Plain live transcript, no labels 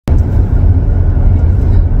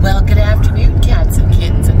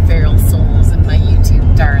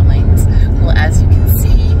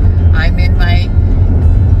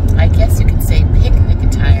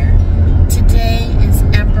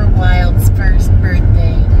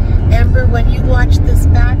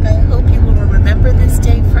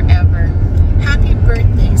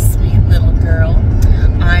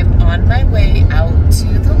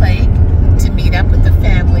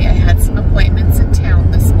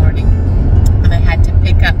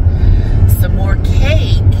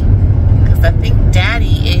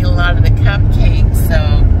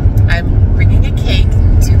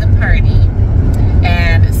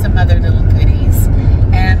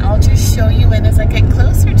as I get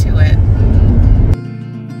closer to it.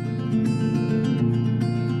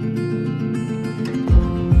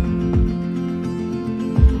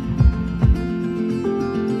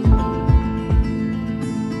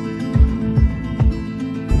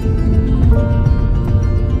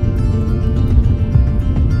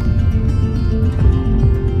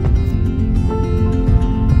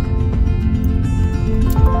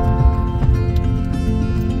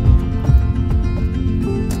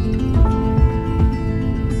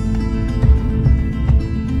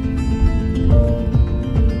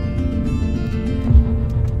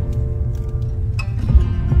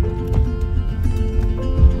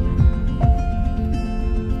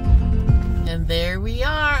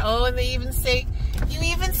 You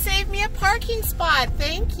even saved me a parking spot.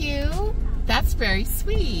 Thank you. That's very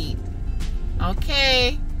sweet.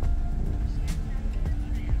 Okay.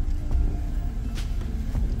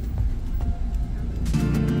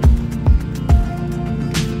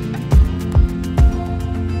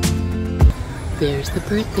 There's the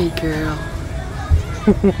birthday girl.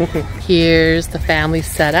 Here's the family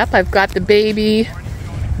setup. I've got the baby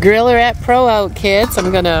Grillerette Pro out, kids.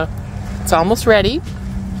 It's almost ready.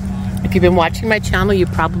 If you've been watching my channel,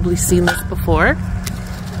 you've probably seen this before.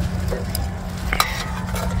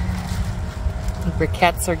 The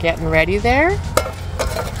briquettes are getting ready there.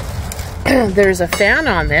 There's a fan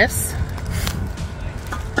on this.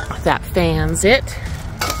 That fans it.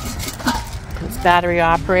 It's battery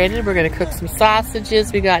operated. We're gonna cook some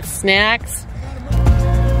sausages. We got snacks.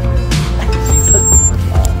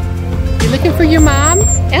 You looking for your mom?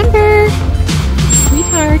 Ember!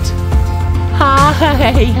 Sweetheart.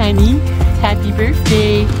 Hi, honey. Happy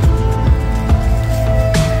birthday.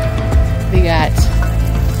 We got,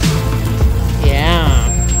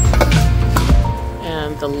 yeah.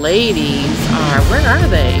 And the ladies are, where are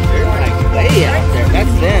they? They're like way out there.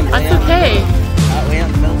 That's them. That's okay. Way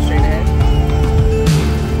out the middle straight ahead.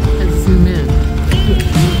 Let's zoom in.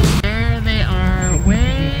 There they are,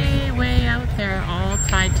 way, way out there, all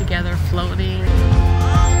tied together, floating.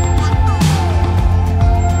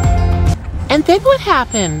 And then what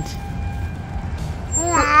happened?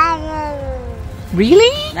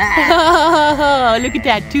 Really? Oh, look at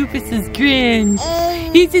that Toopus's grin.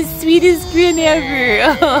 He's the sweetest grin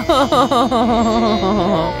ever.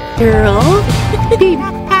 Oh. Girl,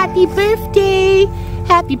 happy birthday.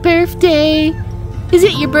 Happy birthday. Is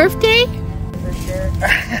it your birthday? For sure.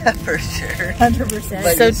 For sure.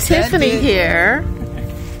 100%. So Tiffany here.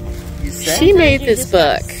 She made this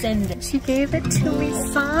book. She gave it to me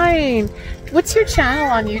signed. What's your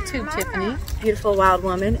channel on YouTube, Tiffany? Beautiful Wild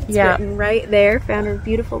Woman. It's written right there. Found her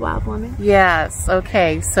Beautiful Wild Woman. Yes.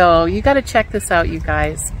 Okay. So you got to check this out, you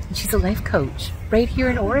guys. She's a life coach right here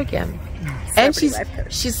in Oregon. And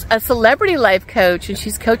she's a celebrity life coach, and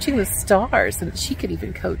she's coaching the stars, and she could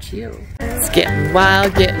even coach you. It's getting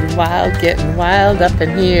wild, getting wild, getting wild up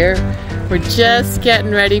in here. We're just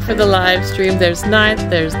getting ready for the live stream. There's Ninth,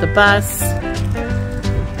 there's the bus,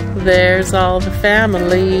 there's all the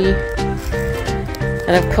family.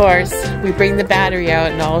 And of course, we bring the battery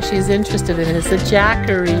out, and all she's interested in is the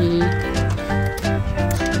jackery.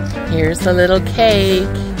 Here's the little cake.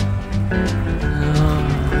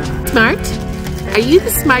 Oh. Smart? Are you the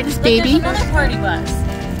smartest baby? There's another party bus.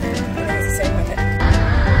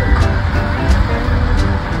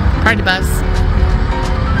 Party bus.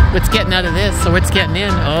 What's getting out of this? So what's getting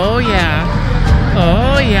in? Oh yeah.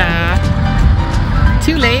 Oh yeah.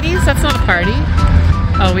 Two ladies? That's not a party.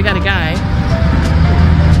 Oh, we got a guy.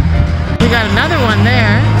 We got another one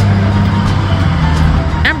there.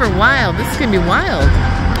 Ember Wild. This is gonna be wild.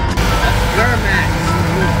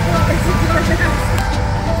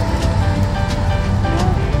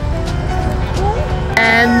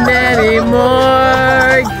 And many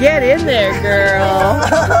more. Get in there, girl.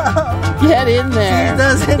 Get in there. She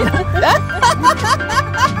doesn't.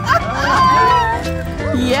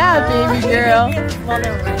 Yeah, baby girl.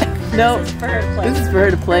 No, this is for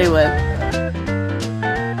her to play with.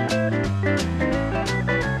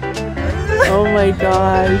 Oh my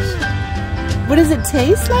gosh. What does it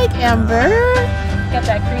taste like, Ember? Got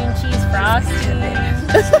that cream cheese frosting.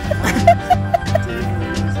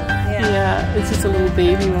 Yeah, it's just a little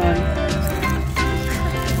baby one.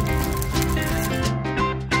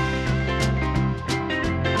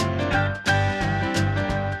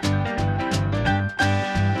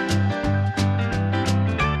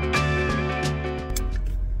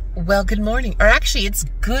 Well, good morning, or actually it's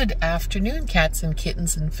good afternoon, cats and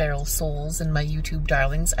kittens and feral souls and my YouTube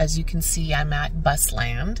darlings. As you can see, I'm at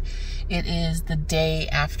Busland. It is the day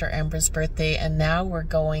after Ember's birthday, and now we're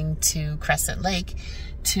going to Crescent Lake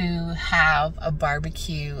to have a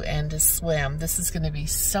barbecue and a swim. This is going to be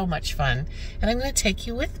so much fun, and I'm going to take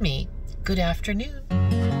you with me. Good afternoon.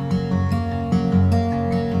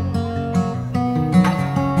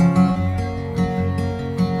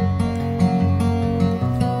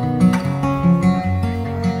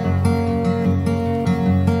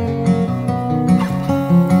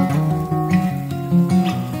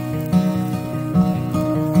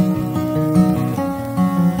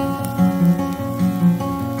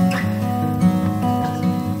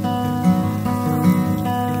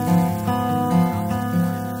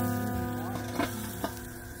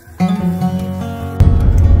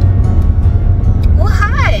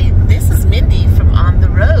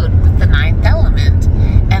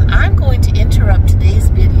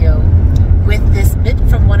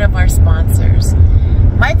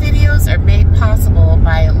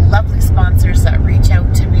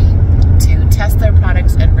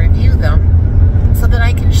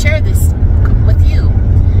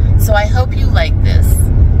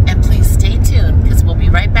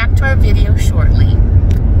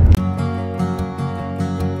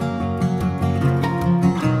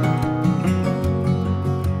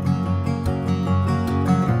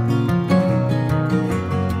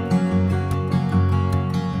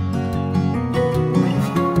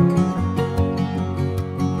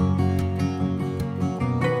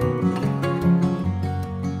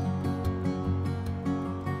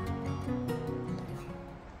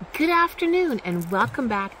 Good afternoon and welcome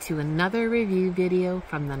back to another review video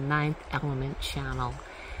from the 9th Element channel.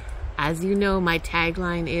 As you know, my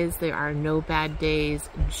tagline is there are no bad days,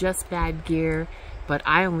 just bad gear, but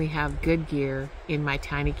I only have good gear in my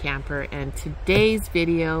tiny camper, and today's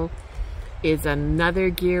video is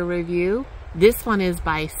another gear review. This one is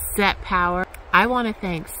by SETPOWER. I want to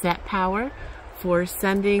thank SETPOWER for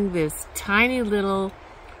sending this tiny little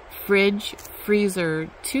fridge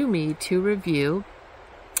freezer to me to review.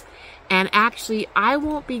 And actually, I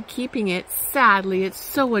won't be keeping it, sadly. It's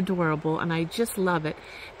so adorable, and I just love it.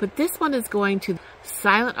 But this one is going to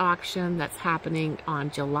silent auction that's happening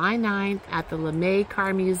on July 9th at the LeMay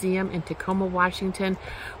Car Museum in Tacoma, Washington,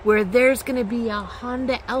 where there's going to be a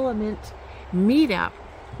HondaElement meetup.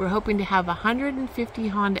 We're hoping to have 150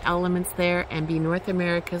 HondaElements there and be North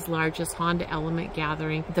America's largest HondaElement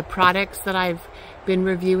gathering. The products that I've been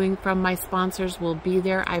reviewing from my sponsors will be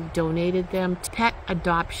there. I've donated them to Pet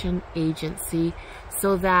Adoption Agency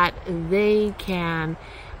so that they can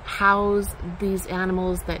house these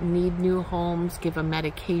animals that need new homes, give them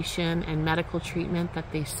medication and medical treatment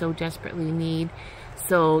that they so desperately need.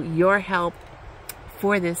 So your help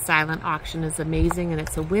for this silent auction is amazing, and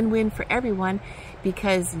it's a win-win for everyone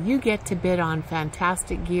because you get to bid on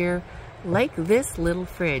fantastic gear like this little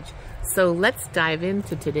fridge. So let's dive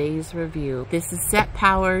into today's review. This is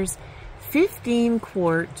SETPOWER's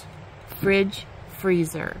 15-quart fridge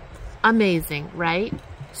freezer. Amazing, right?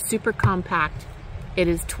 Super compact. It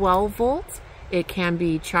is 12 volts. It can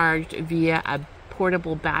be charged via a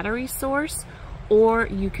portable battery source, or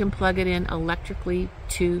you can plug it in electrically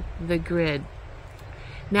to the grid.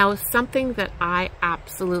 Now, something that I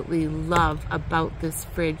absolutely love about this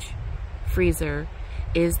fridge freezer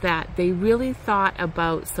is that they really thought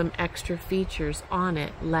about some extra features on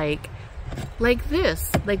it, like this.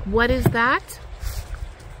 Like, what is that?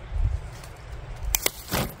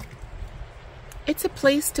 It's a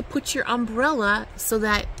place to put your umbrella so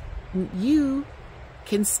that you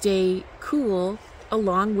can stay cool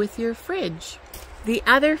along with your fridge. The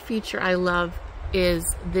other feature I love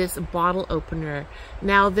is this bottle opener.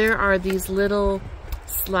 Now, there are these little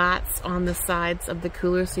slats on the sides of the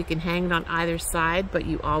cooler so you can hang it on either side, but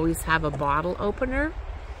you always have a bottle opener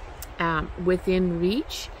within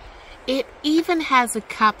reach. It even has a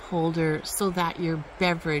cup holder so that your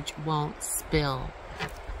beverage won't spill.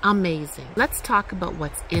 Amazing. Let's talk about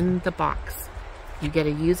what's in the box. You get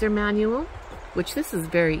a user manual, which this is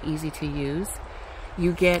very easy to use.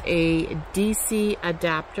 You get a DC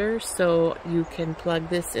adapter, so you can plug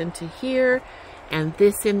this into here and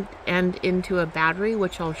this into a battery,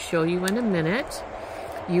 which I'll show you in a minute.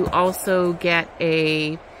 You also get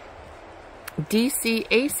a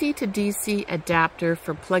AC to DC adapter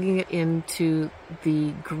for plugging it into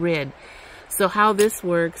the grid. So how this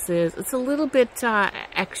works is, it's a little bit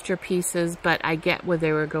extra pieces, but I get where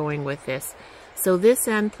they were going with this. So this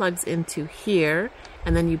end plugs into here,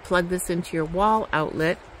 and then you plug this into your wall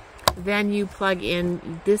outlet. Then you plug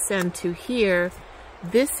in this end to here,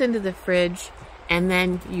 this into the fridge, and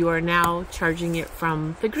then you are now charging it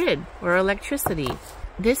from the grid or electricity.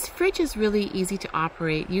 This fridge is really easy to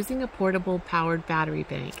operate using a portable powered battery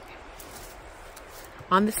bank.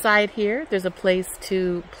 On the side here, there's a place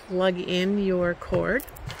to plug in your cord.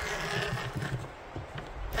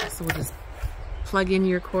 So we'll just plug in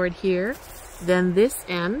your cord here. Then this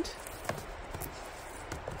end,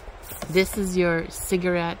 this is your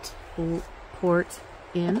cigarette port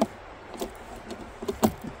in,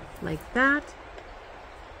 like that.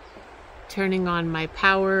 Turning on my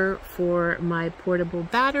power for my portable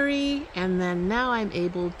battery, and then now I'm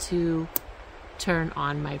able to turn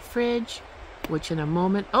on my fridge, which in a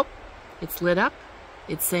moment, oh, it's lit up.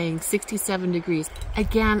 It's saying 67 degrees.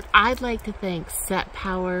 Again, I'd like to thank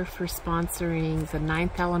SETPOWER for sponsoring the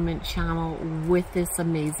 9th Element channel with this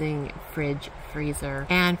amazing fridge freezer,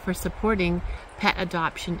 and for supporting pet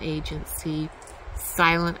adoption agency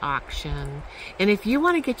Silent Auction. And if you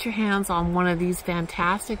want to get your hands on one of these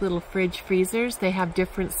fantastic little fridge freezers, they have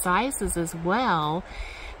different sizes as well.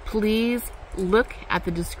 Please look at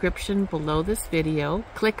the description below this video,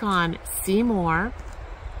 click on See More,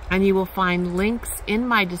 and you will find links in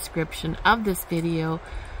my description of this video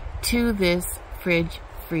to this fridge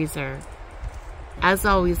freezer. As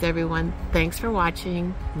always, everyone, thanks for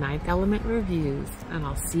watching 9th Element Reviews, and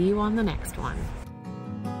I'll see you on the next one.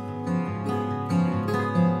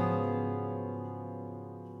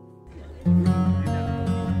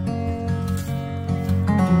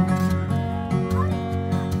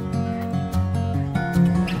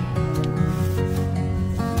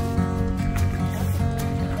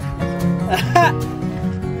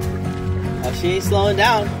 Oh, she ain't slowing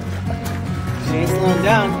down. She ain't slowing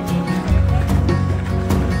down.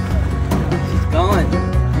 She's going.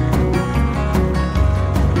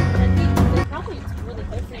 Probably really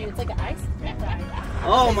good for you. It's like an ice cream.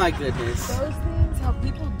 Oh my goodness. Those things, how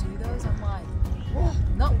people do those, I'm like, oh,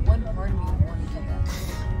 not one part of me wanted to do that.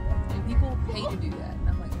 And people pay to do that. And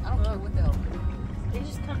I'm like, I don't care what the hell. They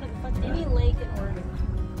just come to the fucking any lake in Oregon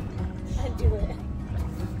and do it.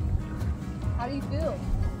 How do you feel?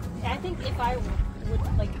 I think if I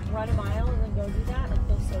would like run a mile and then go do that, it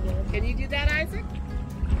feels so good. Can you do that, Isaac?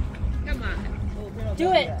 Come on.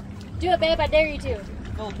 Do it. Do it, babe. I dare you to.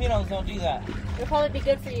 Filipinos don't do that. It'll probably be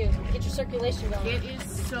good for you. Get your circulation going. It is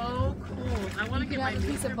so cold. I want to get my have a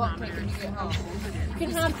piece of butt cake when you get home. You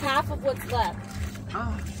can have half of what's left.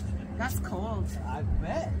 Oh, that's cold. I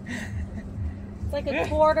bet. It's like a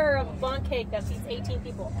quarter of a bun cake that feeds 18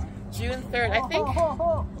 people. June 3rd, I think.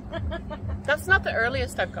 That's not the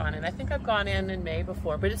earliest I've gone in. I think I've gone in May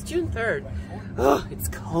before, but it's June 3rd. Oh, it's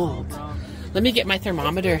cold. Let me get my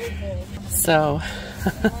thermometer. So,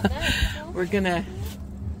 we're gonna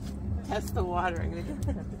test the water. I'm gonna get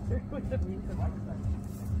the temperature with the music.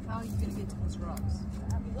 How are you going to get to those rocks?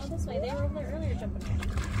 You go this way. They were over there earlier jumping in.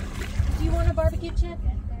 Do you want a barbecue chip?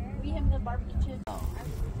 We have the barbecue chip.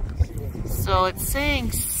 So it's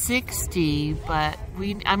saying 60, but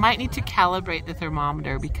I might need to calibrate the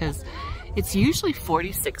thermometer because it's usually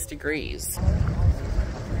 46 degrees.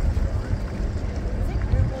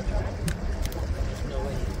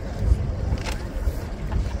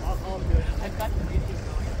 I've got the music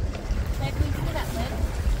going. Babe, can you give me that lid?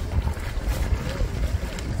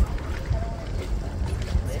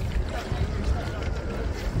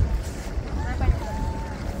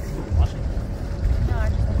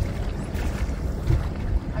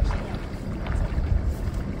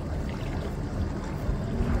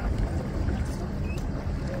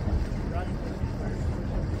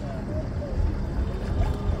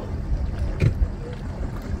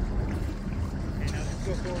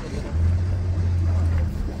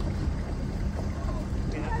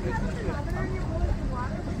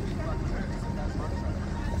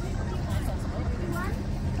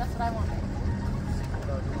 That's what I want.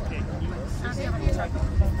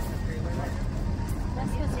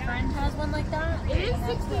 That's his friend has one like that. It is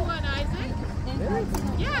 61, Isaac.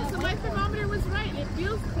 Yeah, so my thermometer was right. It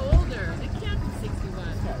feels colder. It can't be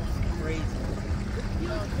 61. Crazy. It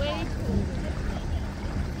feels way colder.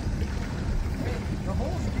 The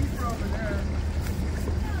hole's deeper over there.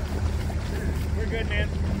 We're good, man.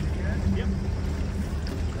 Yep.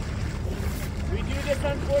 We do this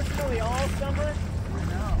unfortunately all summer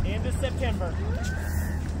into September.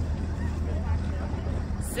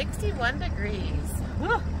 61 degrees.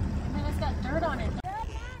 And then it's got dirt on it.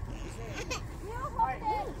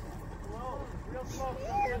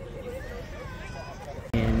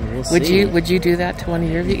 And we'll see. Would you do that to one of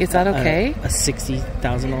your vehicles? Is that okay? A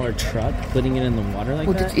 $60,000 truck, putting it in the water like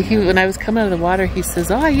that? When I was coming out of the water, he says,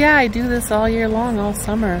 "Oh yeah, I do this all year long, all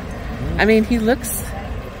summer." I mean, he looks.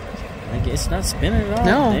 Like it's not spinning at all.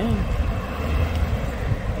 No. Damn.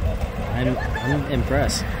 I'm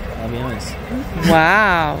impressed. I'll be honest.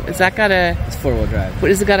 Wow. Is that got a... It's 4-wheel drive.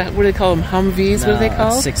 What is it got a... What do they call them? Humvees? No, What do they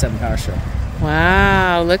call? 6-7 power stroke.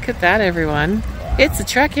 Wow. Look at that, everyone. It's a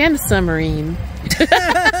truck and a submarine.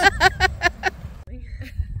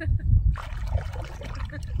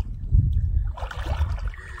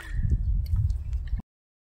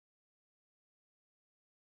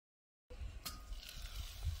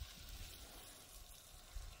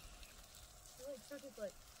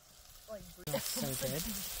 That's so good.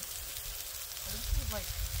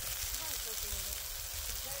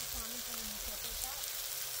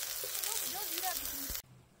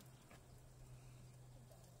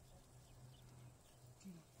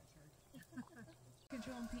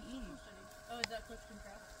 Control and PE. Oh, is that clutch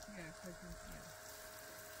control? Yeah, clutch control.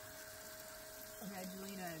 Yeah. Yeah,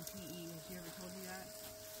 Jaylena and PE. Has she ever told you that?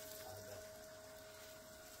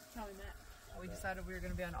 How we met? We decided we were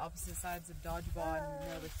going to be on opposite sides of dodgeball and we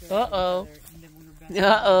were staring at each other, and then we were best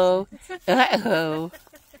Uh-oh. Uh-oh.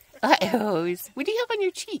 Uh-oh. What do you have on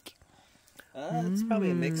your cheek? It's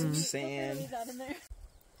probably a mix of sand. Leave that in there.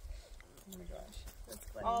 Oh my gosh, that's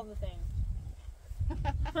funny. All the things.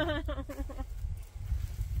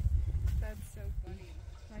 That's so funny.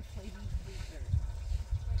 My flavy sweeter.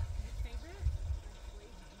 Your favorite?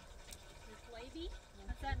 Your flavy?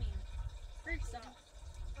 What's that mean? Very soft.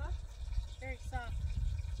 Huh? Very soft.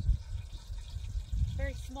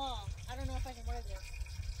 Very small. I don't know if I can wear this.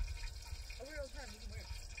 I wear it all the time. You can wear it.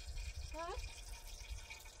 Huh?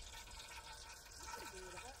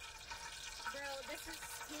 Bro, this is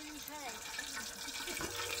skin tight.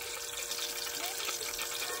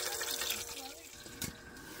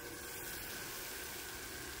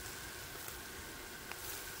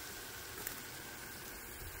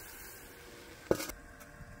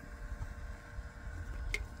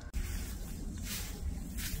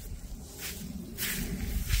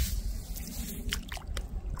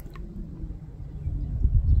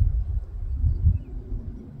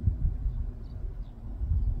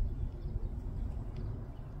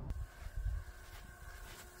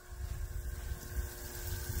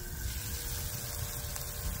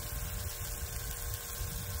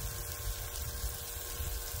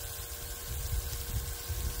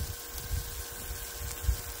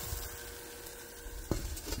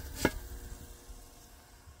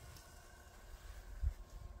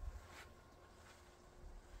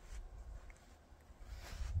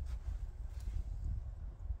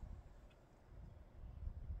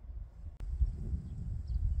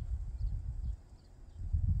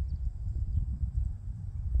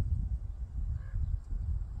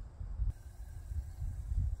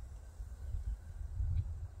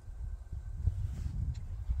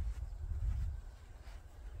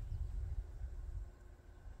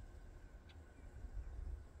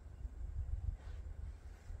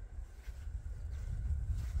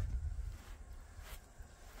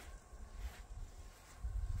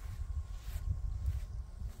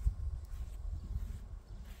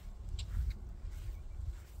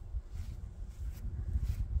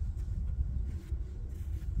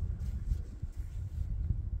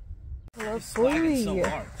 Hello, boy. So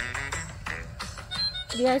hard.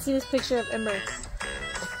 You guys see this picture of Ember?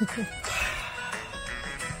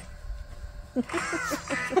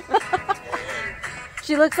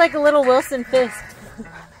 She looks like a little Wilson Fisk.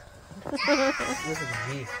 This is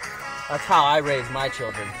me. That's how I raise my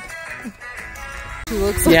children. She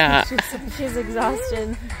looks Yeah. like she's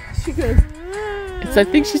exhausted. She goes. I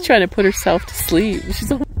think she's trying to put herself to sleep.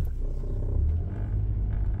 She's all...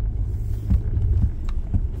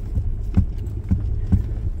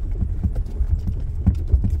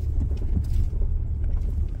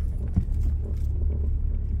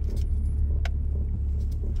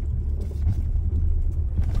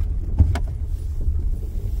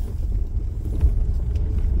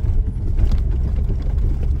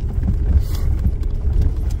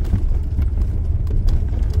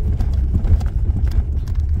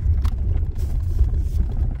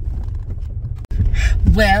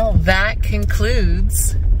 Well, that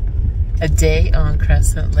concludes a day on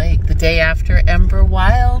Crescent Lake. The day after Ember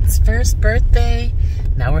Wild's first birthday.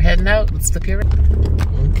 Now we're heading out. Let's flip you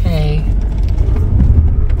around. Okay.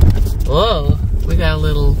 Whoa, we got a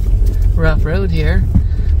little rough road here.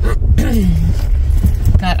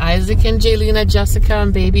 Got Isaac and Jaylena, Jessica,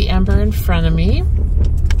 and Baby Ember in front of me.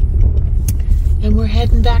 And we're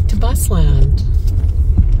heading back to Busland.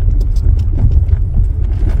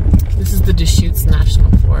 This is the Deschutes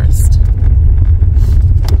National Forest.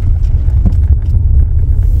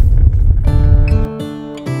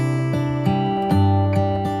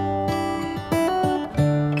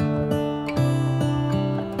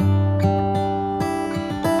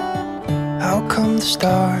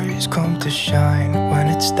 stars come to shine when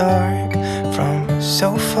it's dark from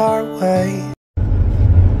so far away.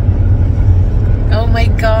 Oh my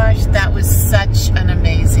gosh, that was such an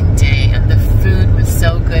amazing day, and the food was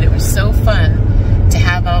so good. It was so fun to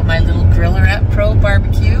have out my little Grillerette Pro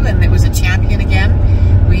barbecue, and it was a champion again.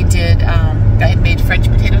 We did, I had made French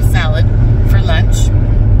potato salad for lunch,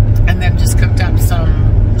 and then just cooked up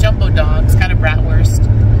some jumbo dogs, kind of bratwurst,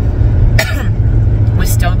 with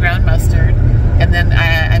stone ground mustard. And then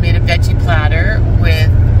I made a veggie platter with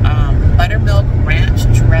buttermilk ranch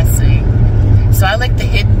dressing. So I like the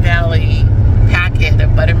Hidden Valley packet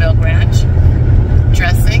of buttermilk ranch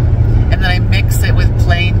dressing, and then I mix it with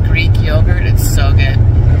plain Greek yogurt. It's so good.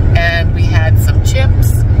 And we had some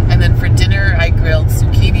chips, and then for dinner I grilled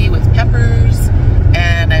zucchini with peppers,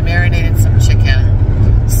 and I marinated some chicken.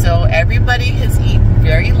 So everybody has eaten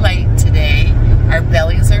very light today. Our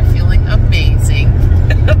bellies are feeling amazing.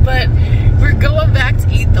 But we're going back to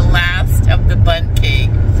eat the last of the bundt cake.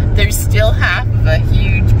 There's still half of a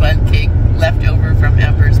huge bundt cake left over from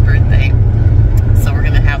Ember's birthday. So we're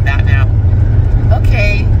gonna have that now.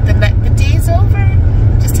 Okay, the day's over.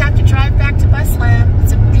 Just have to drive back to Busland.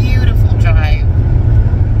 It's a beautiful drive.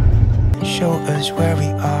 Show us where we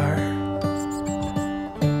are.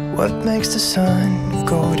 What makes the sun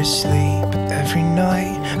go to sleep every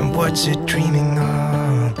night, and what's it dreaming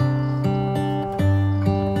of?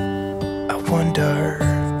 I wonder.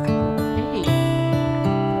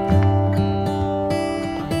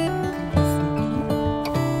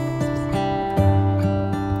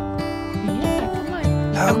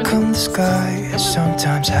 How come the sky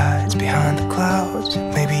sometimes hides behind the clouds?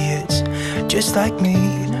 Maybe it's just like me,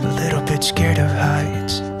 a little bit scared of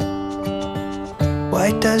heights.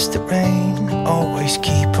 Why does the rain always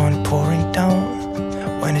keep on pouring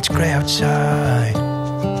down when it's gray outside?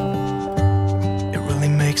 It really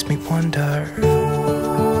makes me wonder.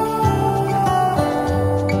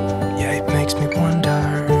 Yeah, it makes me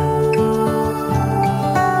wonder.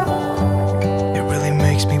 It really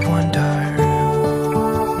makes me wonder.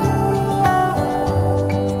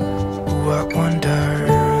 Ooh, I wonder.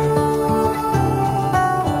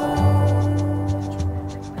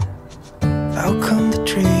 How come the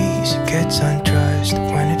trees gets undressed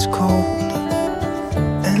when it's cold?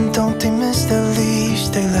 And don't they miss the leaves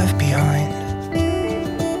they left behind?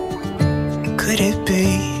 Could it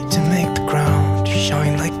be to make the ground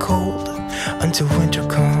shine like gold until winter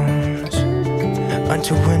comes?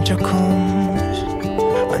 Until winter comes,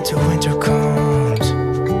 until winter comes.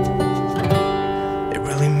 It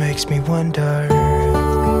really makes me wonder.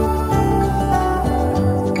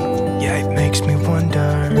 Yeah, it makes me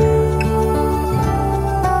wonder.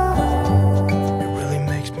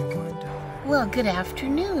 Well, good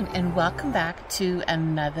afternoon, and welcome back to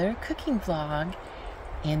another cooking vlog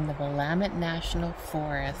in the Willamette National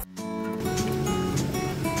Forest.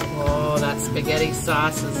 Oh, that spaghetti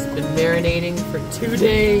sauce has been marinating for 2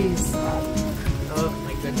 days. Oh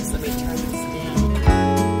my goodness, let me turn